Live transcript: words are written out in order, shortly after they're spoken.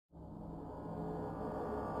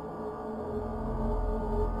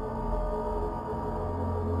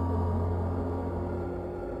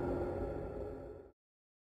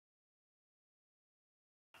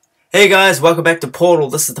Hey guys, welcome back to Portal.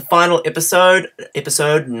 This is the final episode,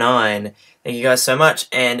 episode 9. Thank you guys so much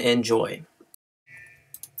and enjoy.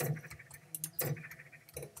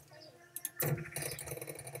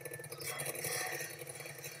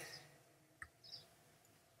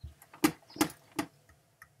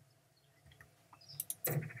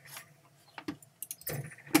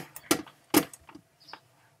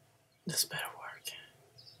 This better work.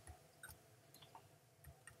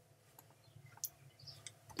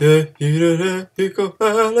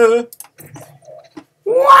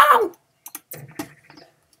 Wow!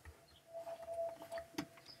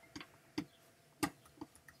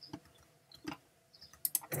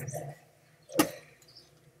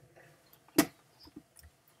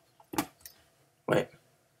 Wait.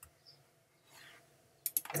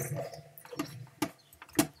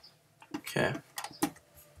 Okay.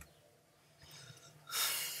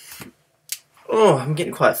 Oh, I'm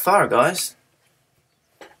getting quite far, guys.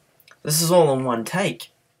 This is all in one take.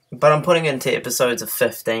 But I'm putting it into episodes of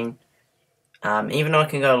 15. Even though I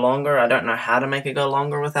can go longer, I don't know how to make it go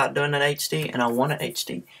longer without doing it HD, and I want it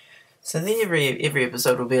HD. So then every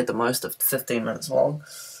episode will be at the most of 15 minutes long.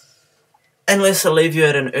 Unless I leave you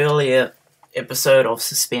at an earlier episode of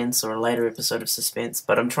suspense or a later episode of suspense,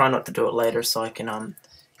 but I'm trying not to do it later so I can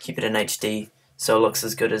keep it in HD so it looks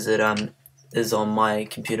as good as it is on my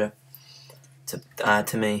computer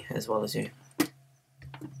to me as well as you.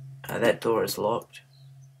 That door is locked.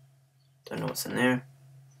 Don't know what's in there.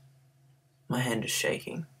 My hand is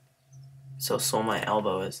shaking. So sore my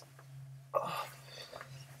elbow is. Oh.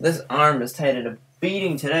 This arm is taken a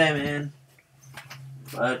beating today, man.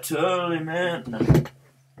 Totally, man. No.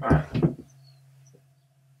 Alright.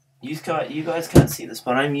 You guys can't see this,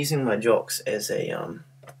 but I'm using my jocks as a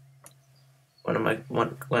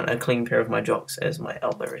a clean pair of my jocks as my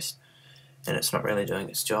elbow rest, and it's not really doing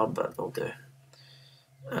its job, but it'll do.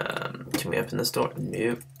 Can we open this door?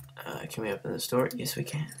 Nope. Can we open this door? Yes, we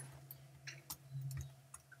can.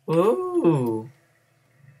 Ooh.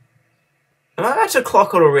 Am I about to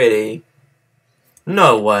clock it already?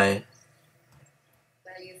 No way.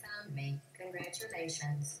 Well, you found me.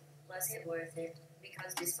 Congratulations. Was it worth it?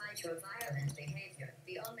 Because despite your violent behavior,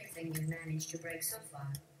 the only thing you've managed to break so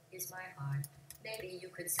far is my heart. Maybe you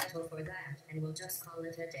could settle for that, and we'll just call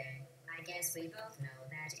it a day. I guess we both know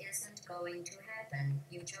that isn't going to happen.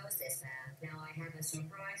 You chose this path. Now I have a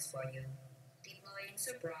surprise for you. Deploying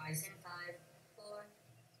surprise in 5, 4...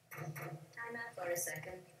 Time out for a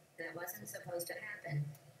second. That wasn't supposed to happen.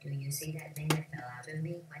 Do you see that thing that fell out of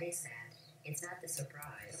me? What is that? It's not the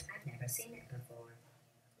surprise. I've never seen it before.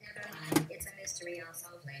 Never mind. It's a mystery I'll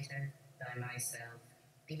solve later. By myself.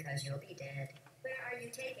 Because you'll be dead. Where are you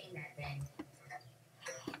taking that thing?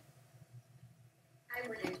 I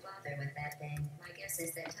wouldn't bother with that thing. My guess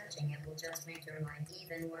is that touching it will just make your life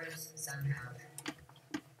even worse somehow.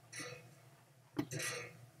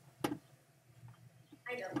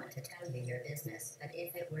 I don't want to tell you your business, but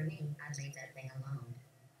if it were me, I'd leave that thing alone.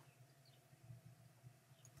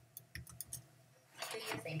 Do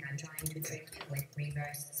you think I'm trying to trick you with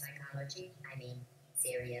reverse psychology? I mean,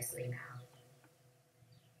 seriously now.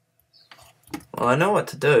 Well, I know what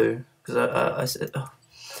to do because I said. Oh.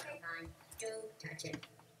 Okay, fine. Do touch it.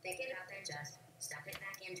 Pick it up and just stuff it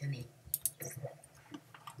back into me.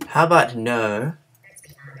 How about no? Let's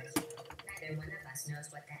be honest. Neither one of us knows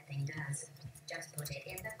what that thing does. Just put it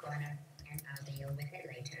in the corner, and I'll deal with it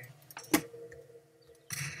later.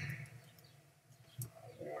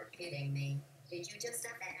 You're kidding me. Did you just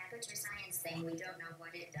stuff that Aperture Science thing we don't know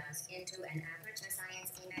what it does into an Aperture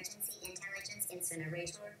Science Emergency Intelligence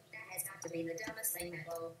Incinerator? That has got to be the dumbest thing that...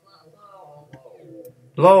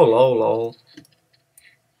 Lol.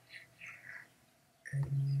 Good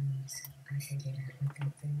news. I figured out what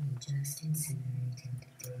that thing you just incinerated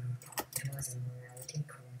did. It was a morality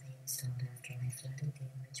core they installed after I flooded the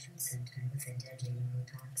enrichment center with a deadly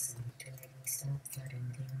neurotoxin to make me stop flooding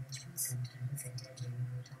the enrichment center with a deadly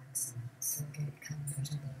neurotoxin. So get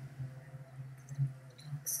comfortable around the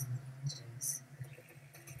neurotoxin images.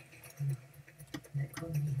 The core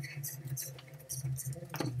leaf has unanswerable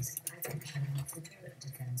responsibilities. I've been shutting off the turret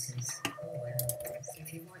defenses. Oh well, if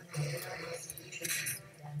you want my advice, you should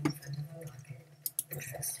slow down in front of a rocket.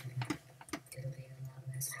 Trust me, it'll be a lot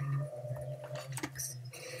less painful than a neurotoxin.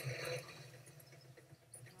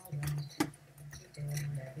 Alright, keep doing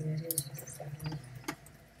whatever it is you're thinking.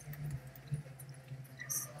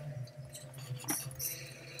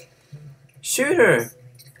 Shoot her.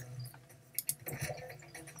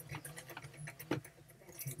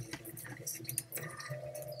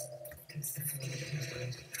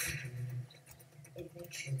 It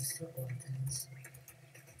makes shoes for orphans.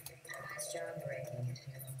 Nice job breaking it,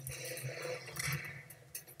 hero.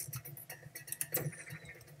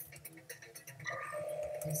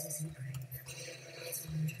 so brave. It's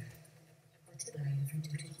wonder. What did I ever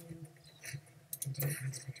do to you? The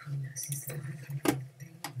difference between us is that I feel the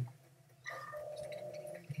pain.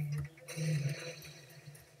 You don't even care.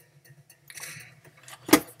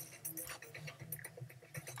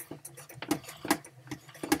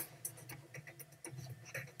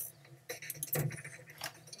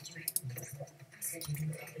 I said you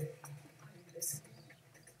didn't care. Are you listening?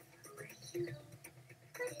 What are you?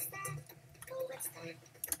 What is that? Oh, what's that?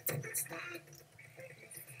 What's that?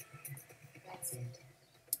 That's it.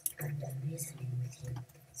 I'm done reasoning with you.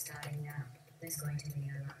 Starting now, there's going to be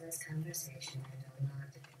a lot less conversation and a lot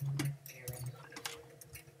more killing.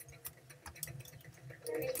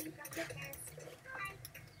 The lady from the test. Hi.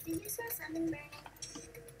 Do you smell something burning?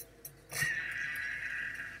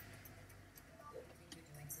 You're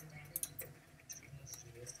doing some damage.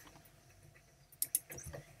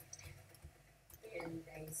 In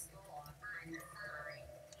phase 4, I'm fine.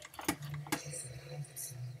 I just survived this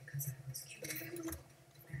one because I was cute.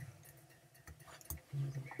 Well,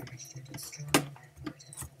 you managed to destroy that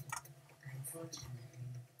portal. Unfortunately,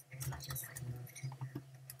 as much as I'd love to now,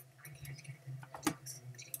 I can't get the neurotoxin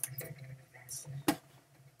into your head any faster.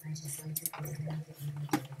 I just like to point out that you were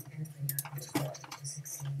given every opportunity to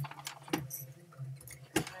succeed. There was even going to be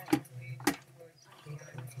a party for you. A big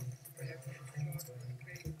party where all your friends were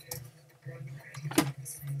invited to. But you had to keep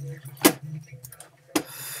this family committed.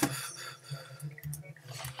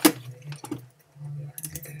 All your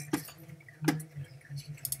other friends wouldn't come either because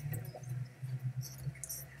you don't have friends. Because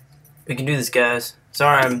of how We can do this, guys.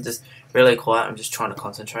 Sorry, I'm just really quiet. I'm just trying to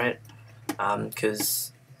concentrate.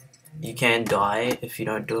 Because you can die if you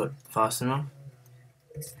don't do it fast enough.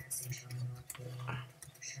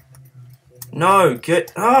 No,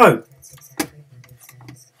 get no. That's exactly what it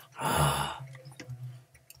says.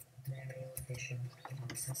 Very official. It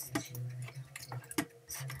also says you were adopted.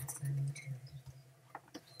 So that's funny too.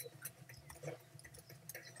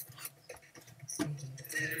 Speaking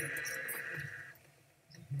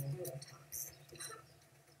of neurotoxin.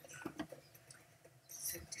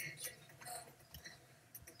 So Tetris.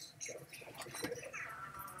 What's your point anyway? Survival.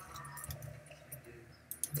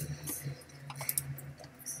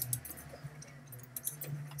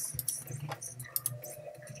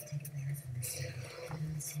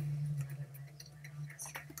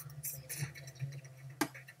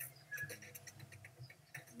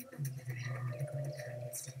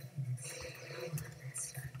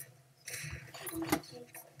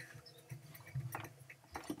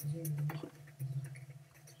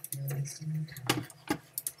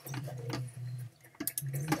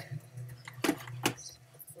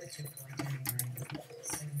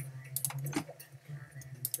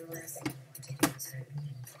 The last thing you want to do is hurt me.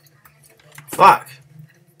 Fuck.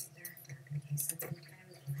 In case something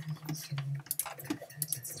terrible happens to me.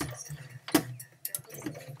 It's just a bad time. That's how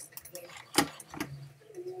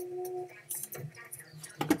dumb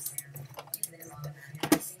you sound. You've been wrong about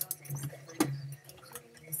every single thing that we've done,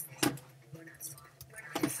 including this thing. We're not smart. We're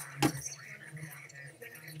not a scientist. We're not a doctor.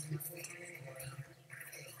 We're not even a full-time employee.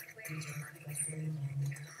 Where did your money go through?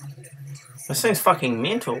 This thing's fucking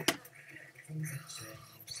mental. Things have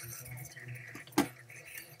changed since last time.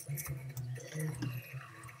 What's going on?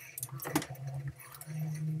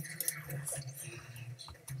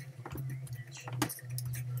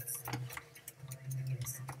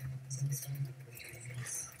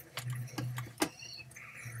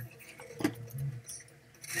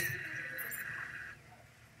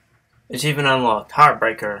 Achievement unlocked.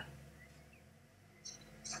 Heartbreaker.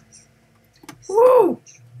 Woo!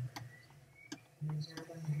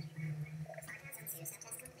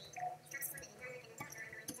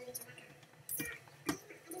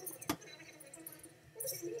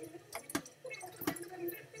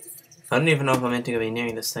 I don't even know if I'm meant to be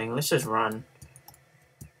nearing this thing. Let's just run.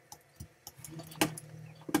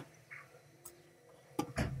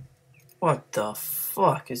 What the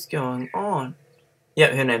fuck is going on?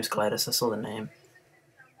 Yep, her name's Gladys. I saw the name.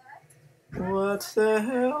 What the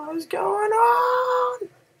hell is going on?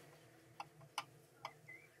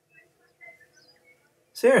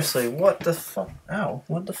 Seriously, what the fuck? Ow,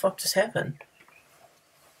 what the fuck just happened?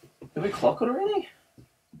 Did we clock it already?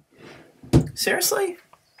 Seriously?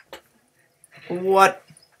 What?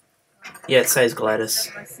 Yeah, it says Gladys.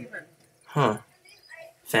 Huh.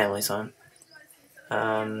 Family sign.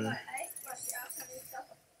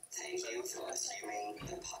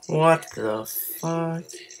 What the fuck?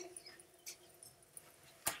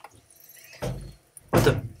 What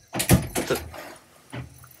the?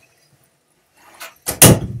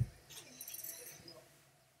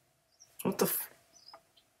 What the?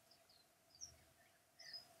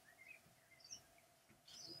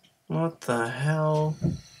 What the hell?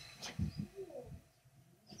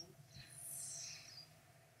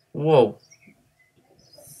 Whoa.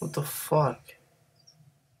 What the fuck?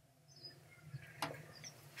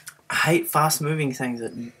 I hate fast moving things.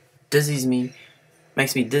 It dizzies me.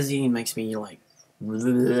 Makes me dizzy. Makes me like...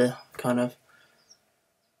 bleh, kind of.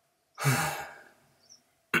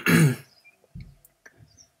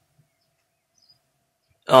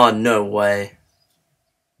 Oh, no way.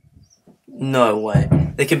 No way.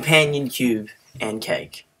 The companion cube and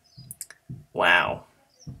cake. Wow.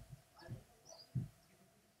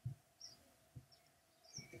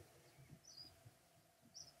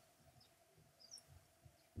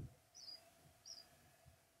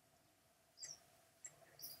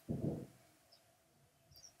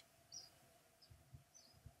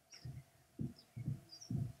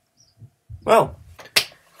 Well.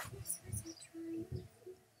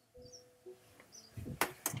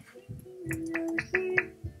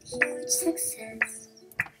 Huge success.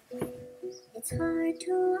 It's hard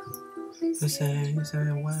to always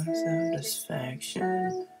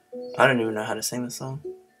satisfaction. I don't even know how to sing the song.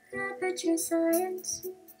 aperture science.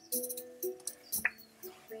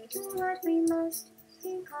 We do what we must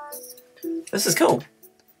because This is cool.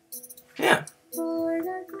 Yeah. for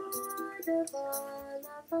the good of all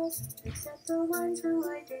of us, except the ones who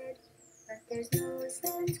are dead. But there's no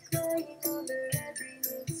sense crying over every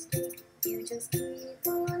mistake. You just keep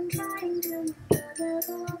on trying to move the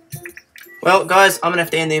level. Well, guys, I'm going to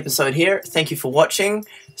have to end the episode here. Thank you for watching.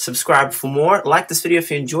 Subscribe for more. Like this video if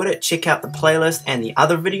you enjoyed it. Check out the playlist and the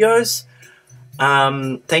other videos.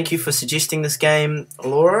 Thank you for suggesting this game,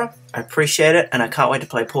 Laura. I appreciate it, and I can't wait to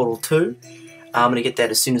play Portal 2. I'm going to get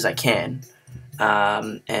that as soon as I can.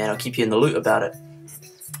 And I'll keep you in the loop about it.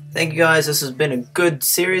 Thank you, guys. This has been a good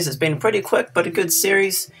series. It's been pretty quick, but a good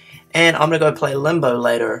series. And I'm going to go play Limbo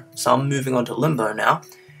later. So I'm moving on to Limbo now.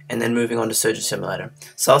 And then moving on to Surgeon Simulator.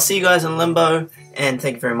 So I'll see you guys in Limbo, and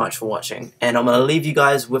thank you very much for watching. And I'm going to leave you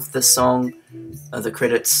guys with the song of the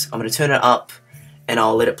credits. I'm going to turn it up, and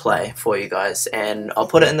I'll let it play for you guys. And I'll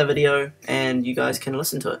put it in the video, and you guys can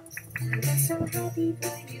listen to it.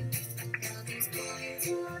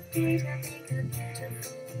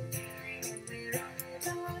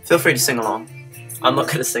 Feel free to sing along. I'm not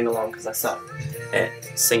going to sing along because I suck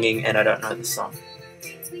at singing, and I don't know the song.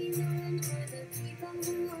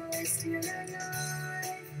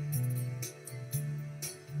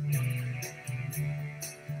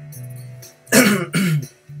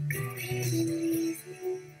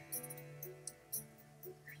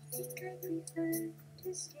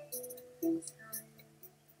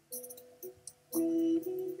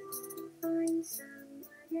 Maybe you'll find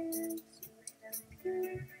someone else who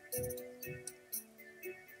loves you.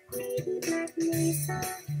 Maybe Black Mesa.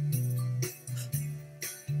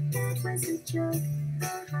 That was a joke.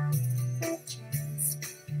 Haha, that chance.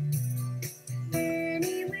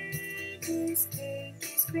 Anyway, this cake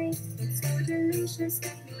is great. It's so delicious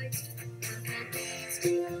and moist.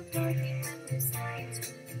 Still talking under science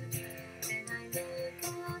food. When I look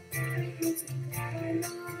up there, it makes me glad I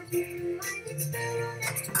love you. I'm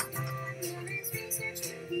experiments to run. There is research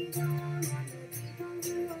to be done on the people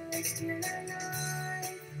who are still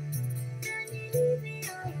alive. Can you leave me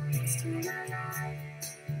alone? Still alive.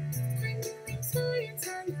 I'm doing science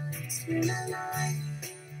and I'm still alive.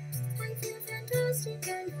 I feel fantastic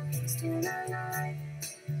and I'm still alive.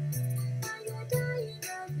 While you're dying,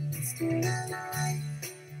 I'll be still alive.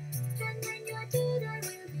 And when you're dead, I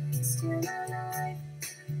will be still alive.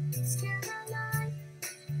 Still alive.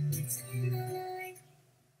 Still alive.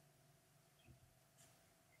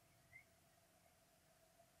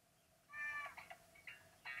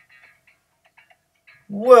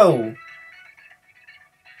 Whoa!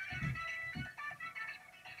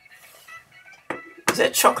 Is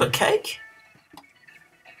that chocolate cake?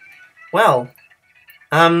 Well,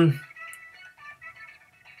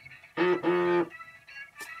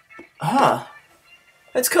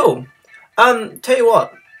 that's cool. Tell you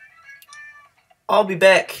what, I'll be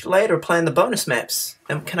back later playing the bonus maps.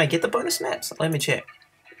 Can I get the bonus maps? Let me check.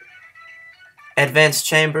 Advanced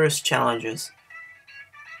Chambers Challenges.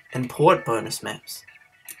 Import bonus maps.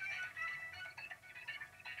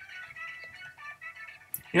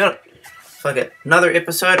 You know what? Fuck it. Another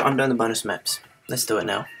episode, I'm doing the bonus maps. Let's do it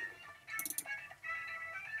now.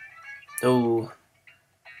 Oh.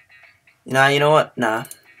 Nah, you know what? Nah.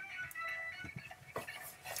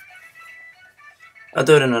 I'll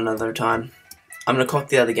do it in another time. I'm gonna clock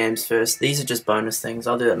the other games first. These are just bonus things.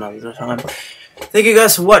 I'll do it another time. Thank you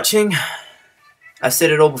guys for watching. I've said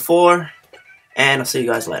it all before, and I'll see you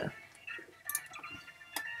guys later.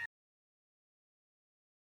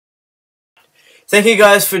 Thank you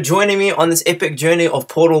guys for joining me on this epic journey of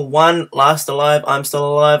Portal 1, Last Alive, I'm Still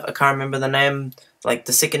Alive. I can't remember the name, like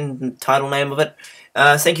the second title name of it.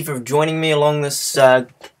 Thank you for joining me along this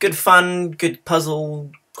good fun, good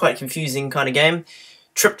puzzle, quite confusing kind of game.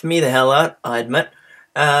 Tripped me the hell out, I admit.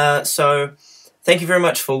 So, thank you very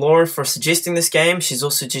much for Laura for suggesting this game. She's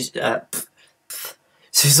also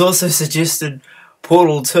suggested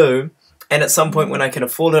Portal 2. And at some point when I can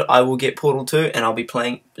afford it, I will get Portal 2 and I'll be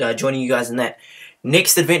playing, joining you guys in that.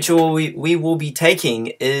 Next adventure we will be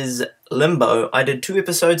taking is Limbo. I did 2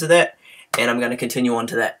 episodes of that, and I'm going to continue on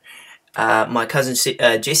to that. My cousin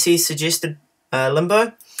Jesse suggested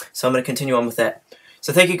Limbo, so I'm going to continue on with that.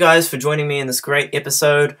 So thank you guys for joining me in this great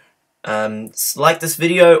episode. Like this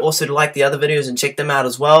video, also like the other videos and check them out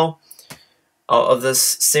as well of this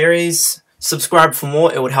series. Subscribe for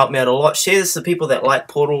more, it would help me out a lot. Share this to people that like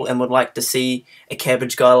Portal and would like to see a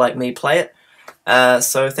cabbage guy like me play it.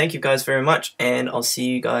 So thank you guys very much, and I'll see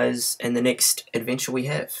you guys in the next adventure we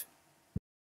have.